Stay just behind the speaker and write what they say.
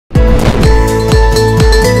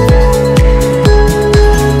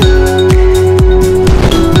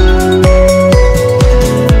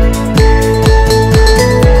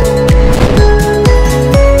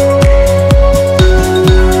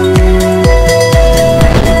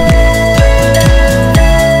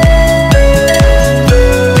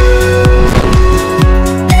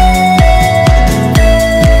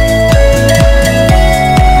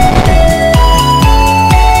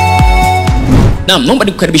Naomba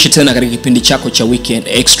nikukaribishe tena katika kipindi chako cha Weekend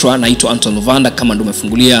Extra. Naitwa Anton Luvanda kama ndio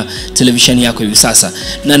umefungulia televisheni yako hivi sasa.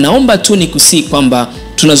 Na naomba tu nikusii kwamba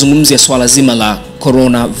tunazungumzia swala zima la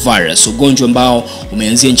coronavirus, ugonjwa ambao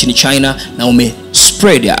umeanzia nchini China na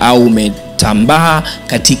umespread au umetambaa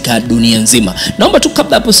katika dunia nzima. Naomba tu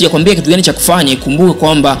kabla hapo sijakwambia kitu gani cha kufanya, ikumbuke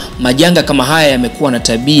kwamba majanga kama haya yamekuwa na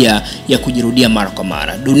tabia ya kujirudia mara kwa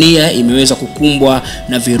mara. Dunia imeweza kukumbwa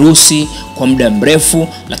na virusi kwa muda mrefu,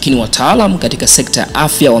 lakini wataalamu katika sekta ya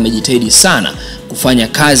afya wamejitahidi sana kufanya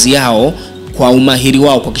kazi yao kwa umahiri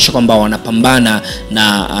wao kuhakikisha kwamba wanapambana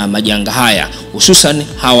na majanga haya, hususan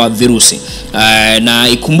hawa virusi. Na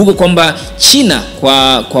ikumbuke kwamba China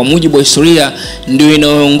kwa mujibu wa historia ndio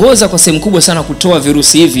inaongoza kwa sehemu kubwa sana kutoa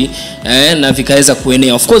virusi hivi na vikaweza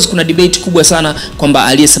kuenea. Of course kuna debate kubwa sana kwamba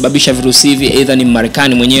aliyesababisha virusi hivi either ni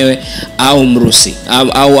Marekani mwenyewe au Mrusi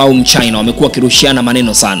au Mchina. Wamekuwa kirushiana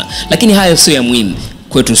maneno sana, lakini hayo sio ya muhimu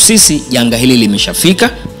kwetu sisi. Janga hili limeshafika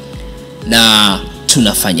na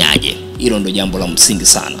tunafanyaje? Hilo ndio jambo la msingi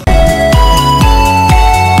sana.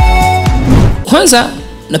 Kwanza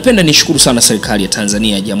napenda nishukuru sana serikali ya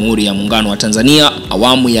Tanzania, Jamhuri ya Muungano wa Tanzania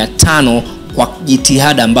awamu ya 5 kwa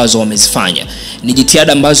jitihada ambazo wamezifanya. Ni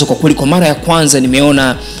jitihada ambazo kwa kweli kwa mara ya kwanza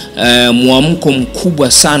nimeona muamko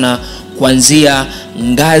mkubwa sana kuanzia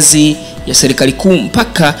ngazi ya serikali kuu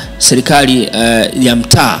mpaka serikali ya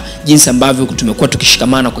mtaa, jinsi ambavyo tumekuwa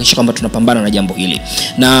tukishikamana kuhakikisha kwamba tunapambana na jambo hili.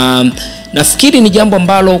 Na nafikiri ni jambo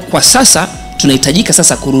ambalo kwa sasa tunahitajika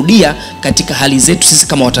sasa kurudia katika hali zetu sisi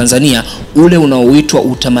kama Watanzania, ule unaoitwa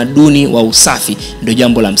utamaduni wa usafi. Ndio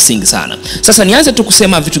jambo la msingi sana. Sasa nianze tu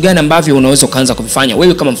kusema vitu gani ambavyo unaweza kuanza kuvifanya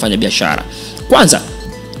wewe kama mfanyabiashara. Kwanza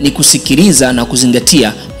ni kusikiliza na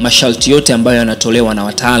kuzingatia masharti yote ambayo yanatolewa na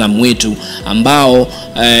wataalamu wetu ambao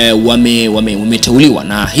wameteuliwa.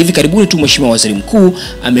 Na hivi karibuni tu Mheshimiwa Waziri Mkuu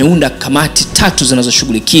ameunda kamati 3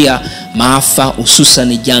 zinazoshughulikia maafa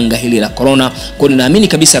hususan janga hili la corona. Kwa hiyo naamini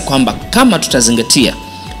kabisa kwamba kama tutazingatia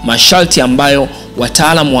masharti ambayo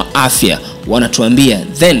wataalamu wa afya wanatuambia,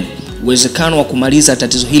 then uwezekano wa kumaliza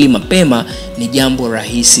tatizo hili mapema ni jambo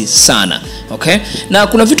rahisi sana. Okay? Na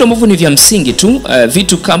kuna vitu ambavyo ni vya msingi tu,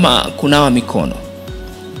 vitu kama kunawa mikono.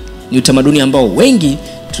 Ni utamaduni ambao wengi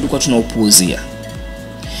tulikuwa tunaupuuzia.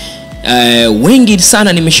 Wengi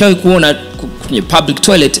sana nimeshawahi kuona kwenye public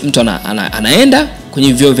toilet mtu anaenda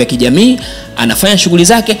kwenye vyoo vya kijamii, anafanya shughuli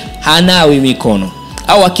zake, hanawi mikono,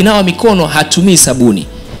 au akinawa mikono hatumii sabuni,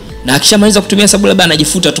 na akishamaliza kutumia sabuni labda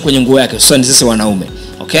anajifuta tu kwenye nguo yake, hususan sisi wanaume.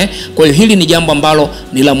 Okay? Kwa hiyo hili ni jambo ambalo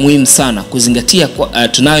ni la muhimu sana kuzingatia.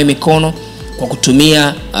 Tunawe mikono kwa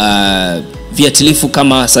kutumia viatilifu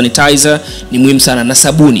kama sanitizer, ni muhimu sana, na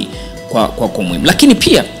sabuni kwa muhimu. Lakini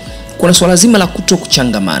pia kuna swala zima la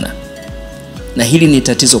kutokuchangamana. Na hili ni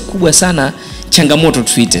tatizo kubwa sana, changamoto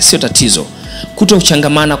tuite, sio tatizo.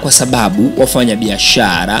 Kutokuchangamana kwa sababu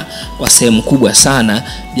wafanyabiashara kwa sehemu kubwa sana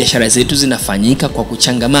biashara zetu zinafanyika kwa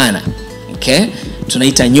kuchangamana. Okay?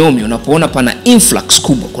 Tunaita nyomi. Unapoona pana influx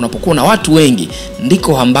kubwa, kunapokuwa na watu wengi,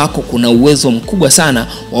 ndiko ambako kuna uwezo mkubwa sana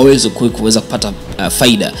waweze kuweza kupata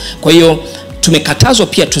faida. Kwa hiyo tumekatazwa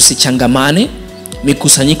pia tusichangamane,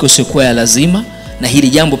 mikusanyiko isiyokuwa ya lazima, na hili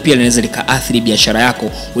jambo pia linaweza likaathiri biashara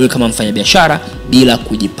yako wewe kama mfanyabiashara bila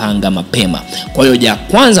kujipanga mapema. Kwa hiyo ya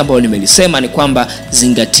kwanza ambayo nimelisema ni kwamba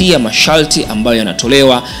zingatia masharti ambayo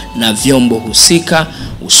yanatolewa na vyombo husika,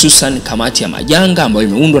 hususan kamati ya majanga ambayo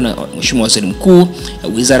imeundwa na Mheshimiwa Waziri Mkuu,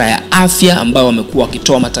 Wizara ya Afya ambao wamekuwa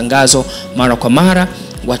wakitoa matangazo mara kwa mara,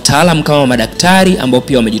 wataalamu kama madaktari ambao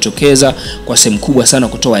pia wamejitokeza kwa sehemu kubwa sana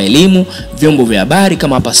kutoa elimu, vyombo vya habari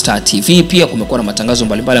kama hapa Star TV pia kumekuwa na matangazo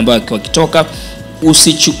mbalimbali ambayo yakitoka.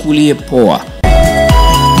 Usichukulie poa.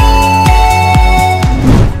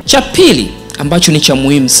 Cha pili ambacho ni cha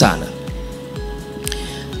muhimu sana,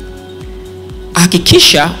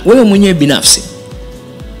 hakikisha wewe mwenyewe binafsi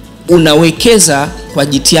unawekeza kwa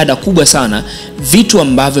jitihada kubwa sana vitu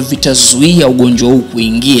ambavyo vitazuia ugonjwa huu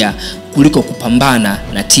kuingia kuliko kupambana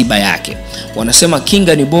na tiba yake. Wanasema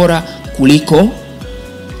kinga ni bora kuliko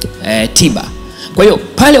tiba. Kwa hiyo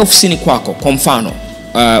pale ofisini kwako, kwa mfano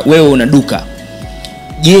wewe una duka,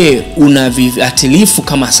 je, una viatilifu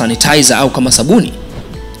kama sanitizer au kama sabuni?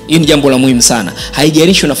 Hii ni jambo la muhimu sana.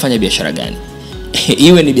 Haijalishi unafanya biashara gani.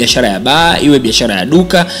 Iwe ni biashara ya baa, iwe biashara ya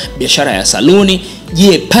duka, biashara ya saluni,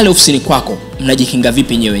 je, pale ofisini kwako mnajikinga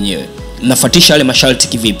vipi nyewe wenyewe? Mnafuatisha yale masharti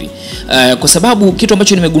kivipi? Kwa sababu kitu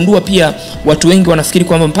ambacho nimegundua pia, watu wengi wanafikiri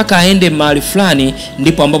kwamba mpaka aende mahali fulani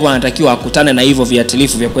ndipo ambapo anatakiwa akutane na hivyo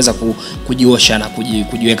viatilifu vya kuweza kujiosha na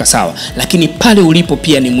kujiweka sawa. Lakini pale ulipo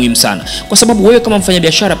pia ni muhimu sana, kwa sababu wewe kama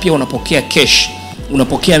mfanyabiashara pia unapokea cash,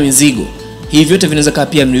 unapokea mizigo. Hivi vyote vinaweza kuwa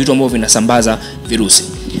pia vitu ambavyo vinasambaza virusi.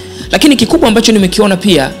 Lakini kikubwa ambacho nimekiona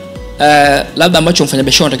pia labda ambacho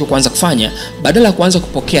mfanyabiashara anatakiwa kuanza kufanya, badala ya kuanza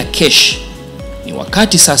kupokea cash, ni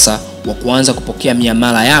wakati sasa wa kuanza kupokea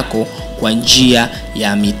miamala yako kwa njia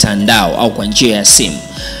ya mitandao au kwa njia ya simu.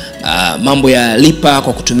 Mambo ya lipa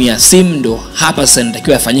kwa kutumia simu ndo hapa sasa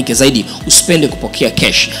inatakiwa yafanyike zaidi. Usipende kupokea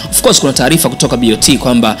cash. Of course kuna taarifa kutoka BOT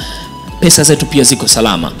kwamba pesa zetu pia ziko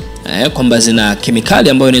salama, kwamba zina kemikali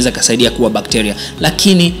ambayo inaweza kusaidia kuua bakteria,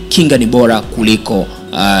 lakini kinga ni bora kuliko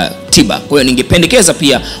tiba. Kwa hiyo ningependekeza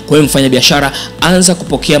pia kwa wewe mfanyabiashara, anza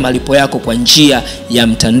kupokea malipo yako kwa njia ya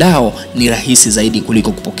mtandao. Ni rahisi zaidi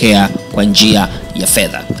kuliko kupokea kwa njia ya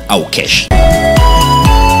fedha au cash.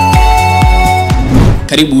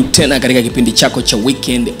 Karibu tena katika kipindi chako cha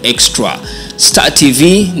Weekend Extra. Star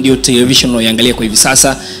TV ndio television unayoangalia kwa hivi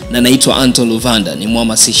sasa, na naitwa Anton Luvanda, ni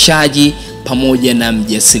mhamasishaji pamoja na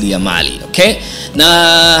mjasiriamali. Okay?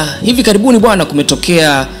 Na hivi karibuni bwana,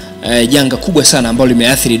 kumetokea janga kubwa sana ambalo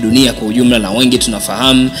limeathiri dunia kwa ujumla, na wengi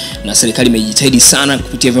tunafahamu, na serikali imejitahidi sana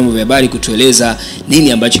kupitia vyombo vya habari kutueleza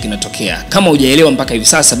nini ambacho kinatokea. Kama hujaelewa mpaka hivi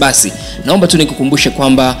sasa, basi naomba tu nikukumbushe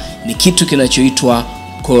kwamba ni kitu kinachoitwa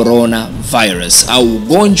coronavirus au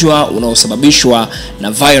ugonjwa unaosababishwa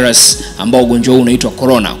na virus, ambao ugonjwa huu unaitwa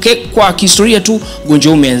corona. Okay, kwa historia tu,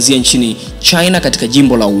 ugonjwa huu umeanzia nchini China katika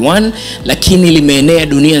jimbo la Wuhan, lakini limeenea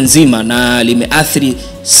dunia nzima na limeathiri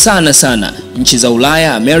sana nchi za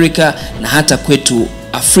Ulaya, Amerika na hata kwetu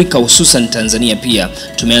Afrika, hususan Tanzania pia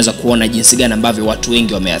tumeanza kuona jinsi gani ambavyo watu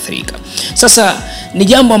wengi wameathirika. Sasa ni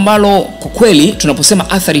jambo ambalo kwa kweli tunaposema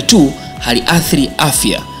athari tu, haliathiri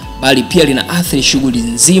afya, bali pia linaathiri shughuli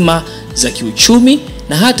nzima za kiuchumi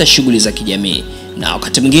na hata shughuli za kijamii, na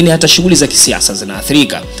wakati mwingine hata shughuli za kisiasa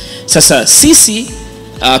zinaathirika. Sasa sisi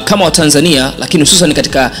kama wa Tanzania, lakini hususan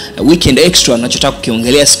katika Weekend Extra, ninachotaka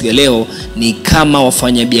kukiongelea siku ya leo ni kama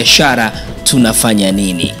wafanyabiashara tunafanya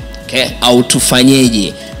nini, okay? Au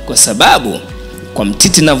tufanyeje, kwa sababu kwa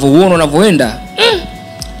mtiti ninavyoona unavyoenda,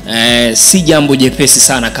 si jambo jepesi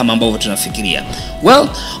sana kama ambavyo tunafikiria. Well,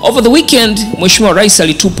 over the weekend Mheshimiwa Rais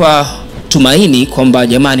alitupa tumaini kwamba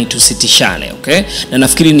jamani tusitishane, okay? Na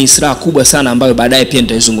nafikiri ni silaha kubwa sana ambayo baadaye pia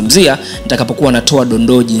nitaizungumzia nitakapokuwa natoa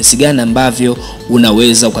dondoo jinsi gani ambavyo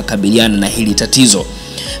unaweza ukakabiliana na hili tatizo.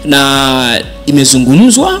 Na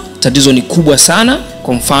imezungumzwa, tatizo ni kubwa sana.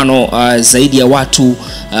 Kwa mfano zaidi ya watu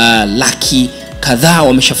laki kadhaa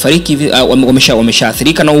wameshafariki,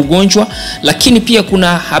 wameshaathirika na ugonjwa, lakini pia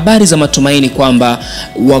kuna habari za matumaini kwamba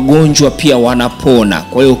wagonjwa pia wanapona.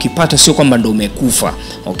 Kwa hiyo ukipata sio kwamba ndio umekufa,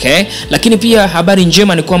 okay? Lakini pia habari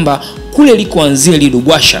njema ni kwamba kule likoanzia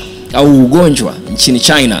lidubwasha au ugonjwa nchini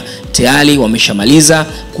China, tayari wameshamaliza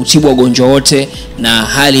kutibu wagonjwa wote na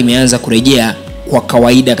hali imeanza kurejea kwa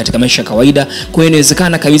kawaida katika maisha kawaida. Kwa hiyo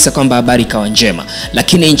inawezekana kabisa kwamba habari ikawa njema.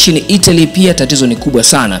 Lakini nchini Italy pia tatizo ni kubwa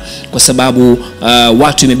sana, kwa sababu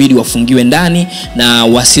watu imebidi wafungiwe ndani na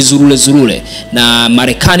wasizurule. Na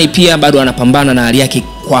Marekani pia bado wanapambana na hali yake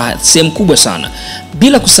kwa sehemu kubwa sana,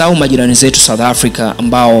 bila kusahau majirani zetu South Africa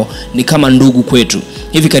ambao ni kama ndugu kwetu.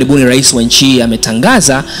 Hivi karibuni rais wa nchi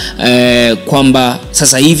ametangaza kwamba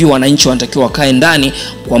sasa hivi wananchi wanatakiwa wakae ndani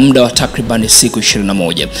kwa muda wa takriban siku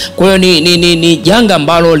 21. Kwa hiyo ni janga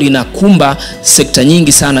ambalo linakumba sekta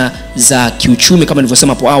nyingi sana za kiuchumi kama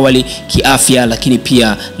nilivyosema hapo awali, kiafya, lakini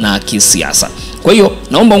pia na kisiasa. Kwa hiyo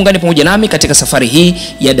naomba ungane pamoja nami katika safari hii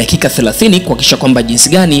ya dakika 30 kuhakikisha kwamba jinsi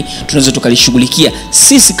gani tunaweza tukalishughulikia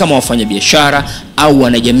sisi kama wafanyabiashara au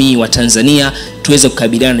wanajamii wa Tanzania tuweze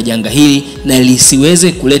kukabiliana na janga hili na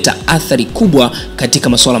lisiweze kuleta athari kubwa katika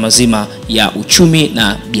masuala mazima ya uchumi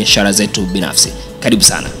na biashara zetu binafsi. Karibu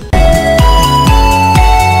sana.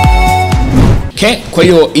 Okay, kwa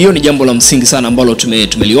hiyo ni jambo la msingi sana ambalo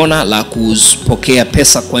tumeliona la kupokea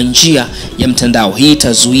pesa kwa njia ya mtandao. Hii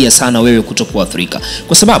itazuia sana wewe kutokuathirika,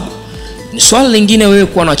 kwa sababu ni swala lingine wewe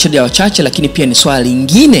kuwa na wateja wachache, lakini pia ni swala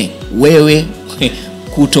lingine wewe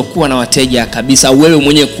kutokuwa na wateja kabisa, au wewe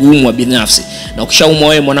mwenyewe kuumwa binafsi. Na ukishaumwa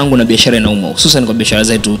wewe mwanangu, na biashara inaumwa, hususan kwa biashara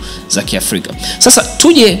zetu za Kiafrika. Sasa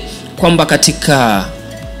tuje kwamba katika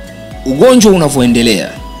ugonjwa unavyoendelea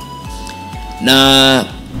na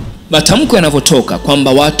matamko yanavyotoka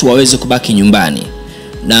kwamba watu waweze kubaki nyumbani,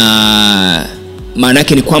 na maana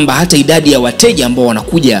yake ni kwamba hata idadi ya wateja ambao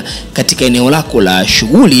wanakuja katika eneo lako la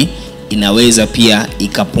shughuli inaweza pia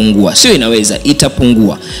ikapungua. Sio inaweza,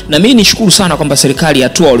 itapungua. Na mimi nishukuru sana kwamba serikali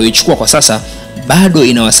hatua walioichukua kwa sasa bado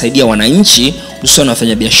inawasaidia wananchi, hususan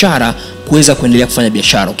wafanyabiashara, kuweza kuendelea kufanya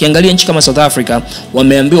biashara. Ukiangalia nchi kama South Africa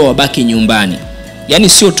wameambiwa wabaki nyumbani. Yaani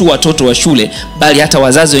sio tu watoto wa shule, bali hata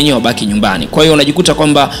wazazi wenyewe wabaki nyumbani. Kwa hiyo unajikuta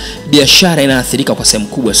kwamba biashara inaathirika kwa sehemu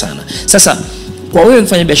kubwa sana. Sasa kwa wewe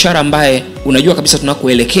mfanyabiashara ambaye unajua kabisa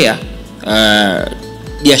tunakoelekea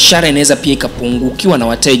biashara inaweza pia ikapungukiwa na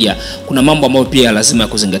wateja, kuna mambo ambayo pia lazima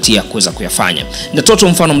kuzingatia kuweza kuyafanya. Nitatoa tu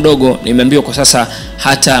mfano mdogo. Nimeambiwa kwa sasa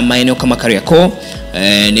hata maeneo kama Karibu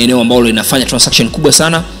ni eneo ambalo linafanya transaction kubwa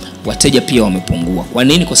sana, wateja pia wamepungua. Kwa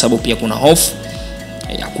nini? Kwa sababu pia kuna hofu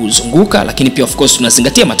ya kuzunguka, lakini pia of course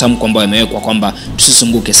tunazingatia matamko ambayo yamewekwa kwamba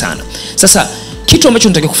tusizunguke sana. Sasa kitu ambacho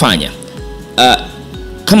tunataka kufanya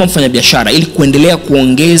kama mfanyabiashara ili kuendelea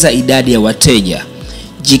kuongeza idadi ya wateja,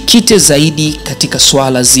 jikite zaidi katika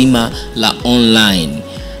swala zima la online.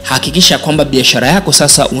 Hakikisha kwamba biashara yako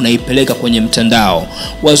sasa unaipeleka kwenye mtandao.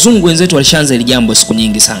 Wazungu wenzetu walishaanza ile jambo siku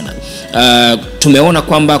nyingi sana. Tumeona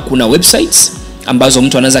kwamba kuna websites ambazo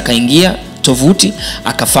mtu anaweza kaingia tovuti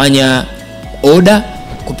akafanya order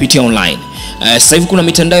kupitia online. Sasa hivi kuna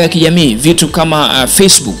mitandao ya kijamii, vitu kama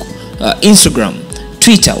Facebook, Instagram,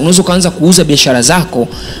 Twitter. Unaweza kuanza kuuza biashara zako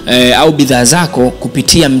au bidhaa zako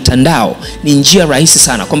kupitia mtandao. Ni njia rahisi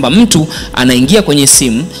sana kwamba mtu anaingia kwenye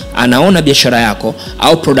simu, anaona biashara yako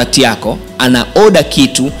au product yako, ana order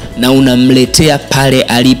kitu na unamletea pale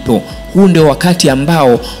alipo. Huu ndio wakati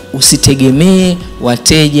ambao usitegemee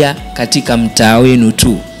wateja katika mtaa wenu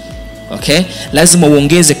tu. Okay? Lazima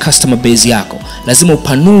uongeze customer base yako. Lazima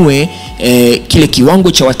upanue kile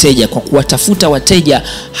kiwango cha wateja kwa kuwatafuta wateja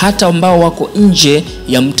hata ambao wako nje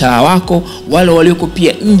ya mtaa wako, wale walioko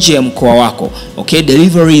pia nje ya mkoa wako. Okay?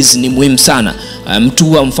 Deliveries ni muhimu sana.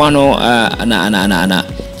 Mtu wa mfano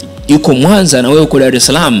yuko Mwanza na wewe uko Dar es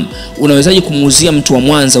Salaam, unawezaje kumuuzia mtu wa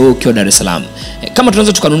Mwanza wewe ukiwa Dar es Salaam? Kama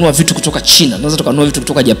tunaweza tukanunua vitu kutoka China, tunaweza tukanunua vitu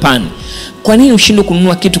kutoka Japan, kwa nini ushindwe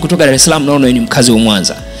kununua kitu kutoka Dar es Salaam na wewe ni mkazi wa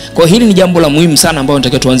Mwanza? Kwa hili ni jambo la muhimu sana ambalo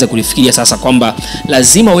tunatakiwa tuanze kulifikiria sasa, kwamba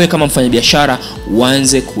lazima wewe kama mfanyabiashara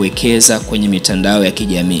uanze kuwekeza kwenye mitandao ya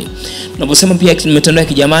kijamii. Tunaposema pia mitandao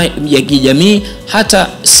ya kijamii, hata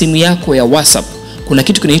simu yako ya WhatsApp, kuna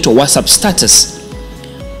kitu kinaitwa WhatsApp status.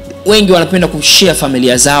 Wengi wanapenda kushare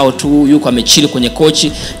familia zao tu, yuko amechili kwenye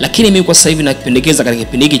kochi, lakini mimi kwa sasa hivi nakipendekeza katika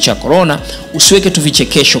kipindi hiki cha corona, usiweke tu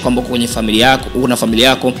vichekesho kwamba kwenye familia yako, una familia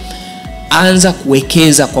yako. Anza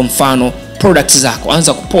kuwekeza, kwa mfano products zako,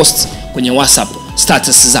 anza kupost kwenye WhatsApp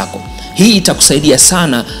status zako. Hii itakusaidia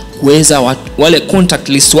sana kuweza wale contact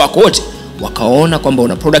list wako wote wakaona kwamba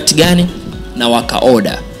una product gani na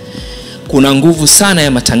wakaorder. Kuna nguvu sana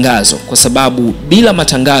ya matangazo, kwa sababu bila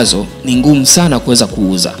matangazo ni ngumu sana kuweza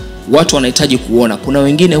kuuza. Watu wanahitaji kuona. Kuna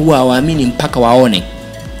wengine huwa hawaamini mpaka waone.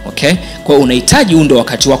 Okay? Kwa hiyo unahitaji undo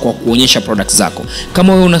wakati wako wa kuonyesha products zako.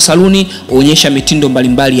 Kama wewe una saluni, onyesha mitindo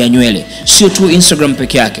mbalimbali ya nywele. Sio tu Instagram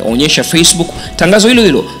peke yake, onyesha Facebook. Tangazo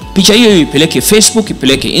hilo, picha hiyo ipeleke Facebook,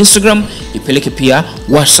 ipeleke Instagram, ipeleke pia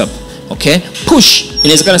WhatsApp. Okay? Push.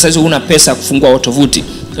 Inawezekana sasa una pesa kufungua tovuti,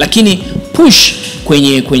 lakini push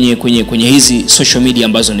kwenye hizi social media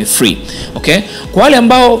ambazo ni free. Okay? Kwa wale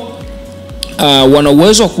ambao wana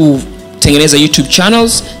uwezo wa kutengeneza YouTube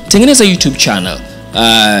channels, tengeneza YouTube channel.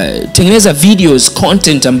 Tengeneza videos,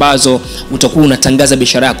 content ambazo utakuwa unatangaza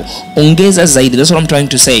biashara yako. Ongeza zaidi, that's what I'm trying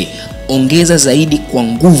to say. Ongeza zaidi kwa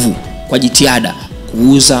nguvu, kwa jitihada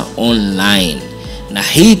kuuza online. Na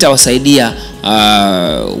hii itawasaidia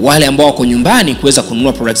wale ambao wako nyumbani kuweza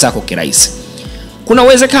kununua products zako kirahisi. Kuna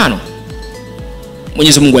uwezekano,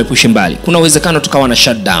 Mwenyezi Mungu aepushe mbali, kuna uwezekano tukawa na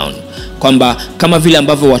shutdown, kwamba kama vile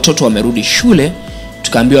ambavyo watoto wamerudi shule,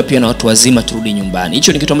 tukaambiwa pia na watu wazima turudi nyumbani.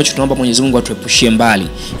 Hicho ni kitu ambacho tunaomba Mwenyezi Mungu atuepushie mbali.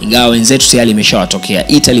 Ingawa wenzetu tayari imeshawatokea.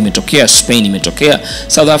 Italy imetokea, Spain imetokea,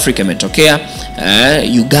 South Africa imetokea,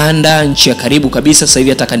 Uganda, nchi ya karibu kabisa, sasa hivi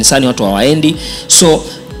hata kanisani watu hawaendi. So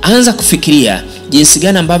anza kufikiria jinsi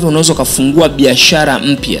gani ambavyo unaweza kufungua biashara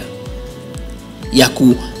mpya ya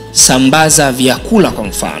kusambaza vyakula, kwa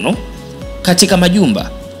mfano katika majumba,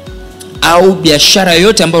 au biashara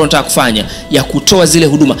yoyote ambayo unataka kufanya ya kutoa zile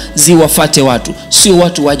huduma ziwafate watu, sio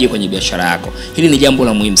watu waje kwenye biashara yako. Hili ni jambo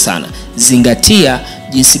la muhimu sana. Zingatia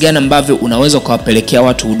jinsi gani ambavyo unaweza kuwapelekea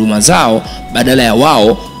watu huduma zao badala ya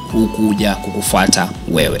wao kuja kukufuata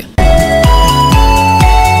wewe.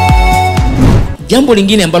 Jambo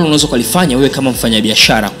lingine ambalo unaweza kulifanya wewe kama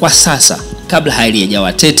mfanyabiashara kwa sasa, kabla hali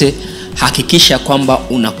haijawa tete, hakikisha kwamba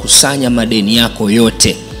unakusanya madeni yako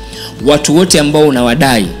yote. Watu wote ambao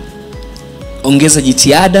unawadai, ongeza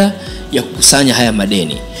jitihada ya kukusanya haya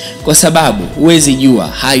madeni, kwa sababu huwezi jua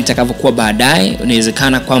hali itakavyokuwa baadaye.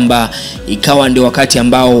 Inawezekana kwamba ikawa ndio wakati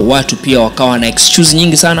ambao watu pia wakawa na excuse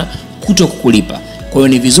nyingi sana kutokukulipa. Kwa hiyo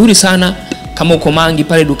ni vizuri sana kama uko mangi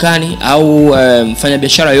pale dukani, au mfanya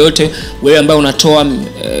biashara yote, wewe ambaye unatoa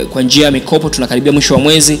kwa njia ya mikopo, tunakaribia mwisho wa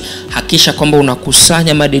mwezi, hakisha kwamba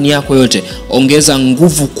unakusanya madeni yako yote. Ongeza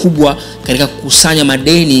nguvu kubwa katika kukusanya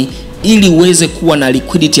madeni ili uweze kuwa na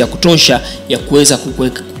liquidity ya kutosha ya kuweza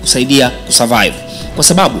kusaidia kusurvive. Kwa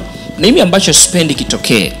sababu mimi ambacho sipendi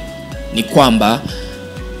kitokee ni kwamba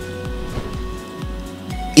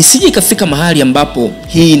isije ikafika mahali ambapo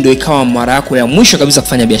hii ndio ikawa mara yako ya mwisho kabisa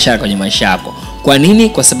kufanya biashara kwenye maisha yako. Kwa nini?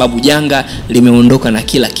 Kwa sababu janga limeondoka na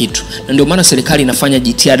kila kitu. Na ndio maana serikali inafanya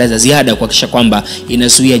jitihada za ziada kuhakikisha kwamba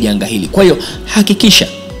inazuia janga hili. Kwa hiyo hakikisha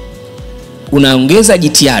unaongeza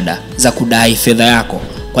jitihada za kudai fedha yako.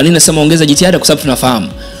 Kwa nini nasema ongeza jitihada? Kwa sababu tunafahamu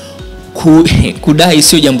kudai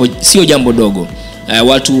sio jambo dogo.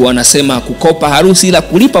 Watu wanasema kukopa harusi ila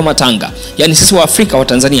kulipa matanga. Yani sisi wa Afrika, wa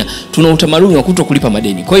Tanzania, tuna utamaduni wa kulipa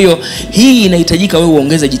madeni. Kwa hiyo hii inahitajika wewe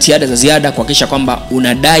uongeze jitihada za ziada kuhakikisha kwamba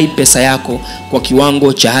unadai pesa yako kwa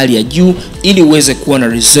kiwango cha hali ya juu, ili uweze kuwa na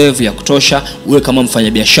reserve ya kutosha. Uwe kama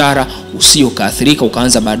mfanyabiashara, usio kaathirika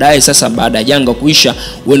ukaanza baadaye. Sasa baada ya janga kuisha,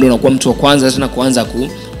 wewe ndio unakuwa mtu wa kwanza tena kuanza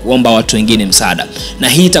kuomba watu wengine msaada. Na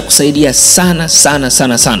hii itakusaidia sana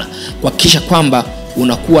kuhakikisha kwamba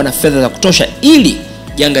unakuwa na fedha za kutosha, ili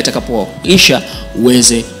janga itakapoisha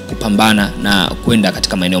uweze kupambana na kwenda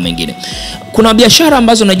katika maeneo mengine. Kuna biashara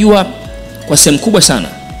ambazo najua kwa sehemu kubwa sana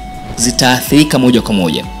zitaathirika moja kwa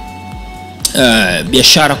moja.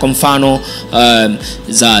 Biashara kwa mfano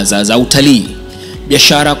za utalii,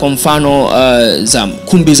 biashara kwa mfano za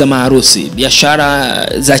kumbi za maharusi, biashara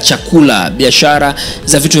za chakula, biashara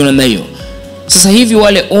za vitu vya namna hiyo. Sasa hivi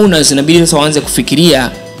wale owners inabidi sasa waanze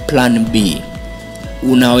kufikiria plan B.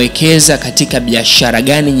 Unawekeza katika biashara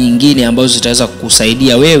gani nyingine ambazo zitaweza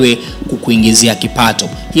kukusaidia wewe kukuingizia kipato?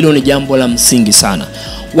 Hilo ni jambo la msingi sana.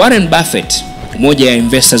 Warren Buffett, mmoja ya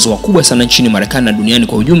investors wakubwa sana nchini Marekani na duniani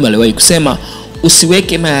kwa ujumla, aliwahi kusema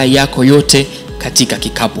usiweke mayai yako yote katika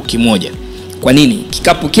kikapu kimoja. Kwa nini?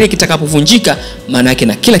 Kikapu kile kitakapovunjika, maana yake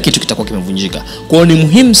na kila kitu kitakuwa kimevunjika. Kwa hiyo ni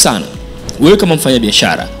muhimu sana wewe kama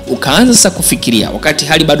mfanyabiashara ukaanza sasa kufikiria, wakati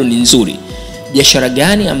hali bado ni nzuri, biashara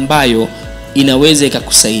gani ambayo inaweza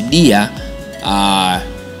ikakusaidia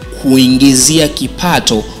kuingizia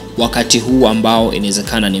kipato wakati huu ambao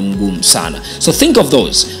inawezekana ni mgumu sana. So think of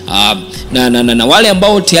those. Na wale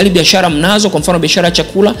ambao tayari biashara mnazo, kwa mfano biashara ya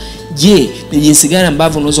chakula, je, ni jinsi gani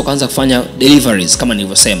ambavyo unaweza kuanza kufanya deliveries kama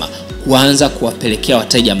nilivyosema, kuanza kuwapelekea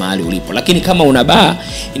wateja mahali ulipo. Lakini kama una baa,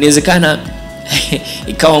 inawezekana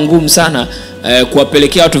ikawa ngumu sana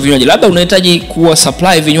kuwapelekea watu vinywaji. Labda unahitaji kuwa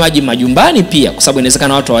supply vinywaji majumbani pia, kwa sababu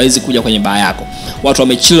inawezekana watu hawawezi kuja kwenye baa yako. Watu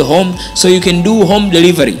wamechill home, so you can do home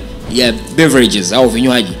delivery ya beverages au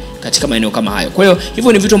vinywaji katika maeneo kama hayo. Kwa hiyo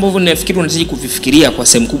hivyo ni vitu ambavyo nafikiri unahitaji kuvifikiria kwa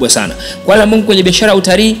sehemu kubwa sana. Kwa wale ambao kwenye biashara ya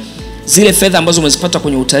utalii, zile fedha ambazo umezipata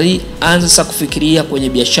kwenye utalii, anza sasa kufikiria kwenye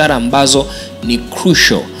biashara ambazo ni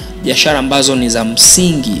crucial, biashara ambazo ni za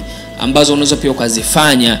msingi, ambazo unaweza pia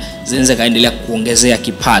ukazifanya zinaweza kaendelea kuongezea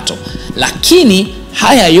kipato. Lakini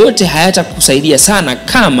haya yote hayatakusaidia sana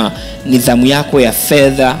kama nidhamu yako ya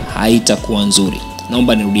fedha haitakuwa nzuri.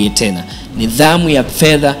 Naomba nirudie tena, nidhamu ya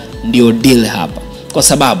fedha ndio deal hapa, kwa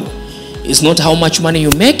sababu it's not how much money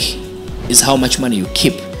you make, it's how much money you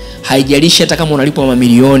keep. Haijalishi hata kama unalipwa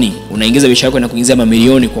mamilioni, unaingiza biashara yako na kuingizia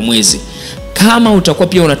mamilioni kwa mwezi, kama utakuwa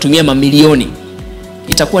pia unatumia mamilioni,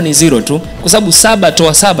 itakuwa ni zero tu, kwa sababu 7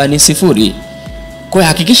 toa 7 ni 0. Kwa hiyo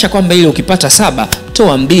hakikisha kwamba ile ukipata 7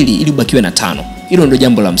 toa 2 ili ubakiwe na 5. Hilo ndio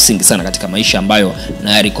jambo la msingi sana katika maisha ambayo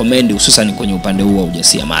na recommend hususan kwenye upande huu wa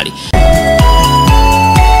ujasiriamali.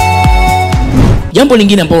 Jambo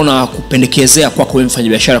lingine ambalo nakupendekezea kwako wewe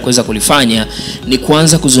mfanyabiashara kuweza kulifanya ni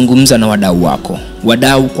kuanza kuzungumza na wadau wako.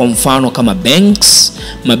 Wadau kwa mfano kama banks,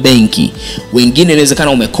 mabenki. Wengine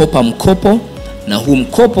inawezekana umekopa mkopo, na huu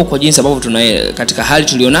mkopo kwa jinsi ambavyo katika hali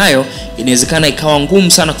tulionayo inawezekana ikawa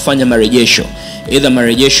ngumu sana kufanya marejesho. Either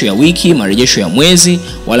marejesho ya wiki, marejesho ya mwezi,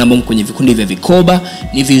 wala ambao kwenye vikundi vya vikoba.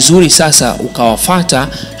 Ni vizuri sasa ukawafuata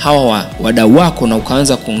hawa wadau wako na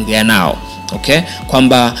ukaanza kuongea nao. Okay?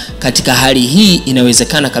 Kwamba katika hali hii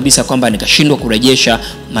inawezekana kabisa kwamba nikashindwa kurejesha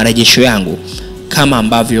marejesho yangu kama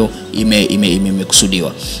ambavyo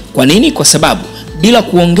imekusudiwa. Kwa nini? Kwa sababu bila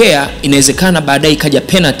kuongea inawezekana baadaye ikaja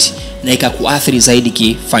penalty na ikakuathiri zaidi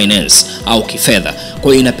ki-finance au kifedha.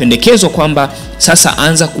 Kwa hiyo inapendekezwa kwamba sasa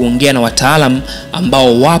anza kuongea na wataalamu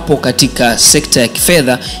ambao wapo katika sekta ya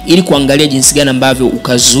kifedha, ili kuangalia jinsi gani ambavyo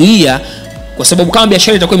ukazuia, kwa sababu kama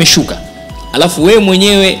biashara itakuwa imeshuka alafu wewe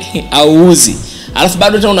mwenyewe auuzi, alafu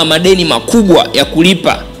bado tena una madeni makubwa ya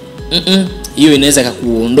kulipa, hiyo inaweza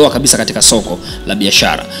kukuondoa kabisa katika soko la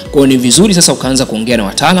biashara. Kwa hiyo ni vizuri sasa ukaanza kuongea na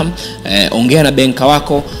wataalamu, ongea na benka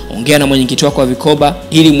wako, ongea na mwenyekiti wako wa vikoba,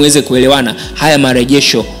 ili muweze kuelewana haya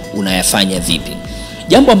marejesho unayafanya vipi.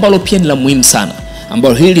 Jambo ambalo pia ni la muhimu sana,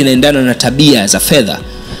 ambalo hili linaendana na tabia za fedha,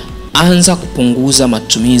 anza kupunguza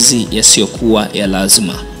matumizi yasiyokuwa ya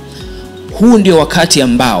lazima. Huu ndio wakati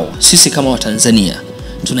ambao sisi kama Watanzania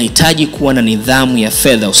tunahitaji kuwa na nidhamu ya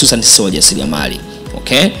fedha, hususan sisi wajasiriamali.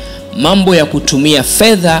 Okay? Mambo ya kutumia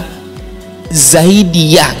fedha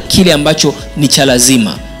zaidi ya kile ambacho ni cha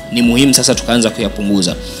lazima, ni muhimu sasa tukaanza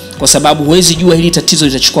kuyapunguza, kwa sababu huwezi jua hili tatizo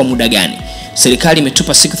litachukua muda gani. Serikali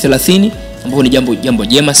imetupa siku 30 ambapo ni jambo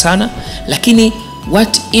jema sana, lakini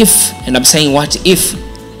what if, and I'm saying what if,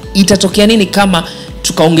 itatokea nini kama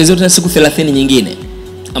tukaongezea tena siku 30 nyingine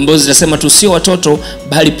ambazo zitasema tu sio watoto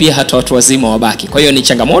bali pia hata watu wazima wabaki. Kwa hiyo ni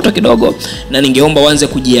changamoto kidogo, na ningeomba uanze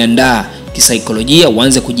kujiandaa kisaikolojia,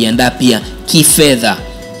 uanze kujiandaa pia kifedha.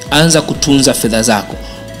 Anza kutunza fedha zako.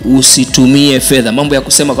 Usitumie fedha, mambo ya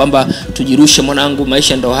kusema kwamba tujirushe mwanangu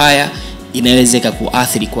maisha ndo haya, inaweza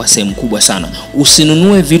kuathiri kwa sehemu kubwa sana.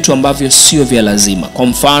 Usinunue vitu ambavyo sio vya lazima. Kwa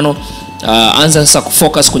mfano, anza sasa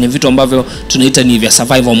kufocus kwenye vitu ambavyo tunaita ni vya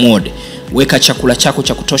survival mode. Weka chakula chako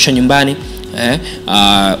cha kutosha nyumbani.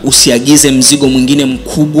 Usiagize mzigo mwingine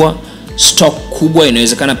mkubwa, stock kubwa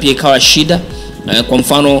inawezekana pia ikawa shida. Kwa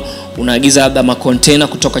mfano, unaagiza labda makontena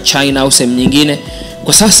kutoka China au sehemu nyingine.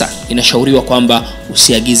 Kwa sasa inashauriwa kwamba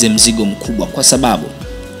usiagize mzigo mkubwa, kwa sababu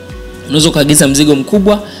unaweza kuagiza mzigo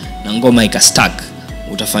mkubwa na ngoma ikastuck,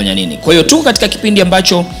 utafanya nini? Kwa hiyo tuko katika kipindi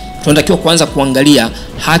ambacho tunatakiwa kuanza kuangalia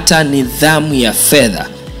hata nidhamu ya fedha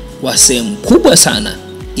kwa sehemu kubwa sana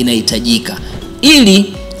inahitajika,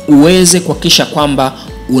 ili uweze kuhakikisha kwamba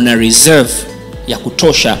una reserve ya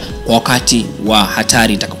kutosha kwa wakati wa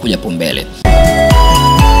hatari itakapokuja hapo mbele.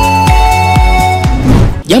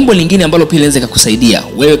 Jambo lingine ambalo pia linaweza kukusaidia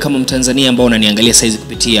wewe kama Mtanzania ambao unaniangalia saizi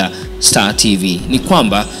kupitia Star TV ni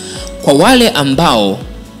kwamba kwa wale ambao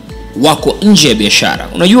wako nje ya biashara,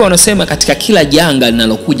 unajua wanasema katika kila janga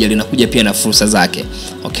linalokuja linakuja pia na fursa zake.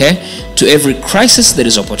 Okay? To every crisis there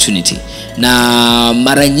is opportunity. Na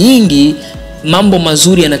mara nyingi mambo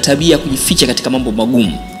mazuri yana tabia kujificha katika mambo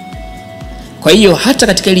magumu. Kwa hiyo hata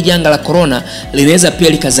katika hili janga la corona linaweza pia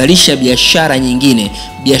likazalisha biashara nyingine,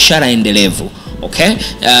 biashara endelevu. Okay?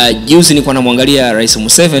 Juzi nilikuwa namwangalia Rais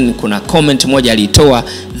Museveni, kuna comment moja alitoa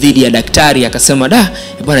dhidi ya daktari, akasema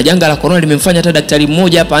bwana, janga la corona limemfanya hata daktari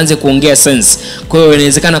mmoja hapa aanze kuongea sense. Kwa hiyo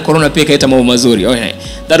inawezekana corona pia kaita mambo mazuri. Okay.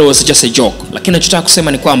 That was just a joke. Lakini nachotaka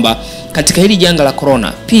kusema ni kwamba katika hili janga la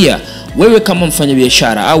corona pia wewe kama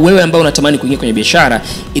mfanyabiashara au wewe ambao unatamani kuingia kwenye biashara,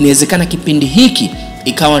 inawezekana kipindi hiki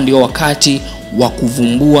ikawa ndio wakati wa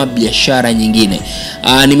kuvumbua biashara nyingine.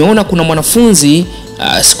 Nimeona kuna mwanafunzi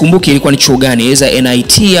sikumbuki ilikuwa ni chuo gani, either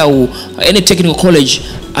NIT au any technical college,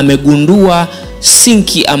 amegundua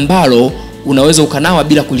sinki ambalo unaweza ukanawa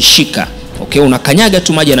bila kulishika. Okay, unakanyaga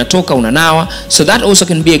tu maji yanatoka, unanawa. So that also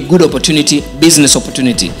can be a good opportunity, business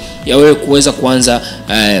opportunity ya wewe kuweza kuanza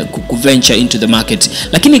kuventure into the market.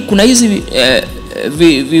 Lakini kuna hizi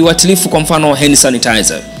viuatilifu, kwa mfano hand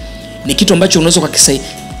sanitizer. Ni kitu ambacho unaweza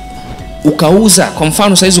ukauza. Kwa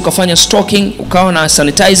mfano saizi ukafanya stocking, ukawa na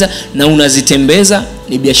sanitizer na unazitembeza,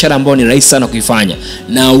 ni biashara ambayo ni rahisi sana kuifanya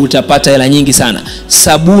na utapata hela nyingi sana.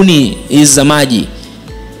 Sabuni hizi za maji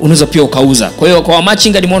unaweza pia ukauza. Kwa hiyo kwa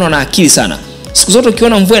machinga nimeona na akili sana. Siku zote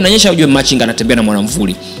ukiona mvua inanyesha ujue machinga anatembea na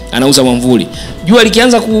mwanamvuli, anauza mwamvuli. Jua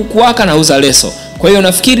likianza kuwaka anauza leso. Kwa hiyo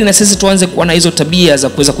nafikiri na sisi tuanze kuwa na hizo tabia za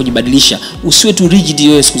kuweza kujibadilisha. Usiwe tu rigid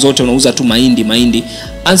wewe siku zote unauza tu mahindi.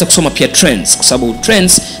 Anza kusoma pia trends, kwa sababu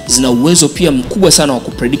trends zina uwezo pia mkubwa sana wa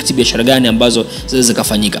kupredict biashara gani ambazo zinaweza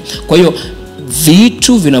kufanyika. Kwa hiyo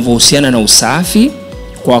vitu vinavyohusiana na usafi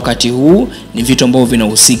kwa wakati huu ni vitu ambavyo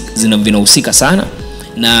vinahusika sana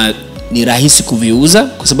na ni rahisi kuviuza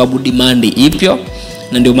kwa sababu demand ipo.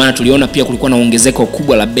 Na ndio maana tuliona pia kulikuwa na ongezeko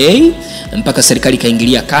kubwa la bei mpaka serikali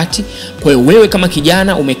kaingilia kati. Kwa hiyo wewe kama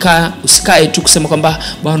kijana umekaa, usikae tu kusema kwamba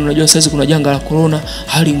bwana, unajua sasa kuna janga la corona,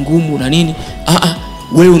 hali ngumu na nini.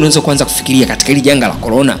 Wewe unaweza kuanza kufikiria katika hili janga la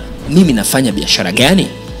corona mimi nafanya biashara gani?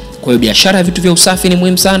 Kwa hiyo biashara ya vitu vya usafi ni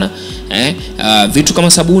muhimu sana. Vitu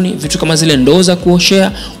kama sabuni, vitu kama zile ndoo za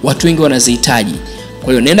kuoshea, watu wengi wanazihitaji.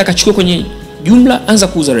 Kwa hiyo nenda kachukue kwenye jumla, anza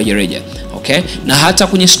kuuza rejareja. Okay? Na hata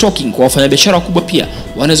kwenye stocking kwa wafanyabiashara wakubwa pia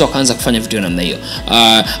wanaweza kaanza kufanya vitu vya namna hiyo.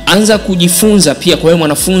 Anza kujifunza pia kwa wewe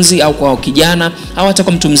mwanafunzi au kwa kijana au hata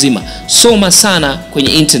kwa mtu mzima. Soma sana kwenye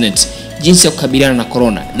internet jinsi ya kukabiliana na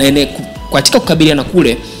corona. Na katika kukabiliana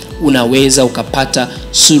kule unaweza ukapata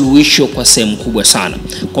suluhisho kwa sehemu kubwa sana.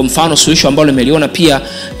 Kwa mfano suluhisho ambalo nimeliona pia,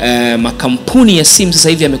 makampuni ya simu sasa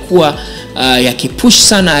hivi yamekuwa yakipush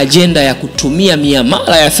sana agenda ya kutumia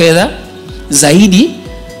miamala ya fedha zaidi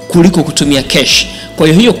kuliko kutumia cash. Kwa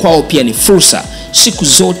hiyo kwao pia ni fursa. Siku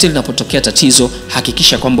zote linapotokea tatizo,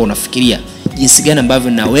 hakikisha kwamba unafikiria jinsi gani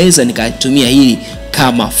ambavyo naweza nikatumia hili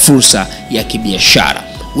kama fursa ya kibiashara.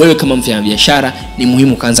 Wewe kama mfanyabiashara ni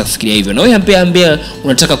muhimu kaanza kufikiria hivyo. Na wewe ambaye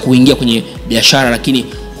unataka kuingia kwenye biashara lakini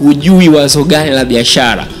hujui wazo gani la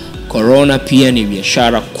biashara, corona pia ni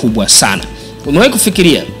biashara kubwa sana. Umewahi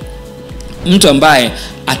kufikiria mtu ambaye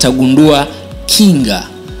atagundua kinga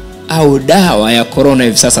au dawa ya corona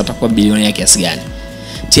hivi sasa atakuwa bilionea kiasi gani?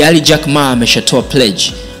 Tayari Jack Ma ameshatoa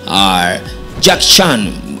pledge. Jack Chan,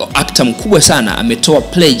 actor mkubwa sana, ametoa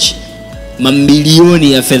pledge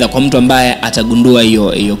mamilioni ya fedha kwa mtu ambaye atagundua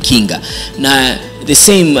hiyo kinga. Na the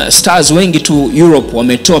same stars wengi tu Europe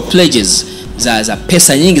wametoa pledges za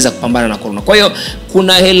pesa nyingi za kupambana na corona. Kwa hiyo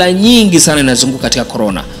kuna hela nyingi sana inazunguka katika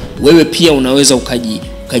corona. Wewe pia unaweza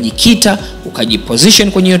ukajikita,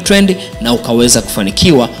 ukajiposition kwenye hiyo trend na ukaweza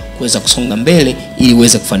kufanikiwa kuweza kusonga mbele ili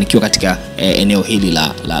uweze kufanikiwa katika eneo hili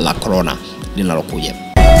la corona linalokuja.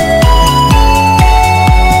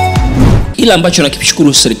 Ila ambacho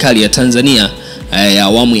nakishukuru serikali ya Tanzania ya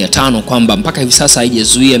awamu ya 5 kwamba mpaka hivi sasa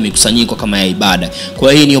haijazuia mikusanyiko kama ya ibada.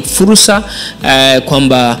 Kwa hiyo ni fursa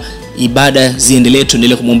kwamba ibada ziendelee,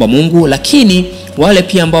 tuendelee kumuomba Mungu, lakini wale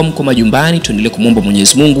pia ambao mko majumbani tuendelee kumuomba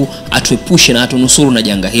Mwenyezi Mungu atuepushe na atunusuru na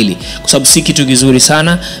janga hili, kwa sababu si kitu kizuri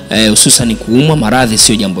sana, hususan kuumwa. Maradhi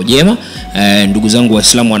sio jambo jema. Ndugu zangu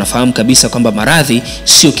Waislamu wanafahamu kabisa kwamba maradhi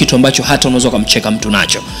sio kitu ambacho hata unaweza kumcheka mtu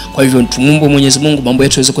nacho. Kwa hivyo tumuombe Mwenyezi Mungu mambo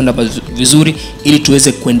yetu yaweze kwenda vizuri ili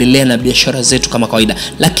tuweze kuendelea na biashara zetu kama kawaida.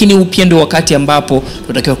 Lakini upia ndio wakati ambapo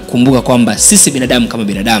tunatakiwa kukumbuka kwamba sisi binadamu kama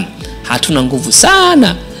binadamu hatuna nguvu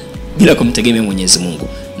sana bila kumtegemea Mwenyezi Mungu.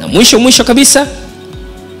 Na mwisho kabisa,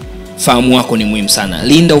 fahamu wako ni muhimu sana.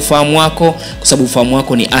 Linda ufahamu wako kwa sababu ufahamu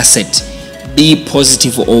wako ni asset. Be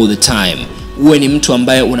positive all the time. Uwe ni mtu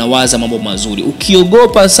ambaye unawaza mambo mazuri.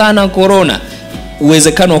 Ukiogopa sana corona,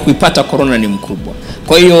 uwezekano wa kuipata corona ni mkubwa.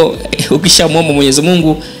 Kwa hiyo ukishamwomba Mwenyezi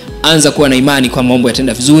Mungu, anza kuwa na imani kwa mambo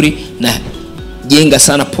yataenda vizuri, na jenga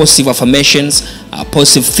sana positive affirmations,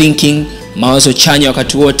 positive thinking, mawazo chanya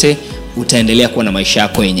wakati wote. Utaendelea kuwa na maisha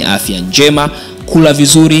yako yenye afya njema. Kula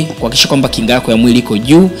vizuri, kuhakikisha kwamba kinga yako ya mwili iko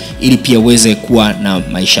juu ili pia uweze kuwa na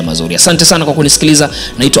maisha mazuri. Asante sana kwa kunisikiliza.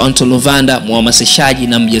 Naitwa Anton Lovanda, mhamasishaji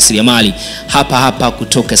na mjasiriamali hapa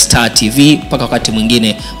kutoka Star TV. Mpaka wakati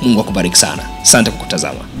mwingine, Mungu akubariki sana. Asante kwa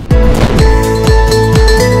kutazama.